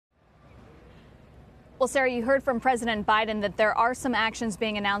Well, Sarah, you heard from President Biden that there are some actions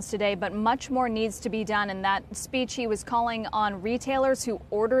being announced today, but much more needs to be done. In that speech, he was calling on retailers who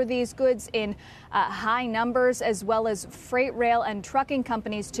order these goods in high numbers, as well as freight rail and trucking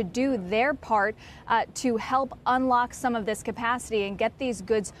companies, to do their part to help unlock some of this capacity and get these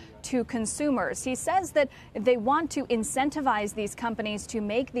goods to consumers. He says that they want to incentivize these companies to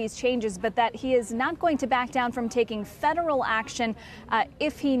make these changes, but that he is not going to back down from taking federal action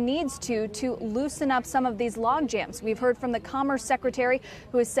if he needs to loosen up some of these logjams. We've heard from the Commerce Secretary,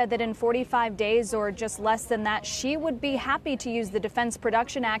 who has said that in 45 days or just less than that, she would be happy to use the Defense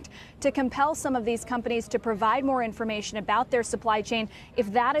Production Act to compel some of these companies to provide more information about their supply chain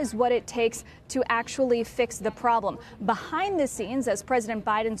if that is what it takes to actually fix the problem. Behind the scenes, as President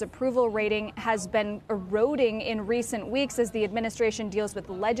Biden's approval rating has been eroding in recent weeks as the administration deals with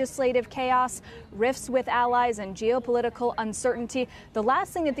legislative chaos, rifts with allies, and geopolitical uncertainty, the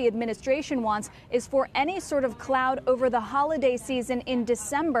last thing that the administration wants is for any sort of cloud over the holiday season in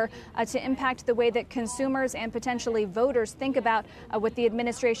December to impact the way that consumers and potentially voters think about what the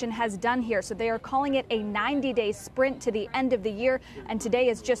administration has done here. So they are calling it a 90-day sprint to the end of the year, and today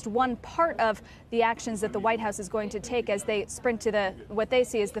is just one part of the actions that the White House is going to take as they sprint to what they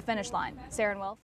see as the finish line. Sarah and Will.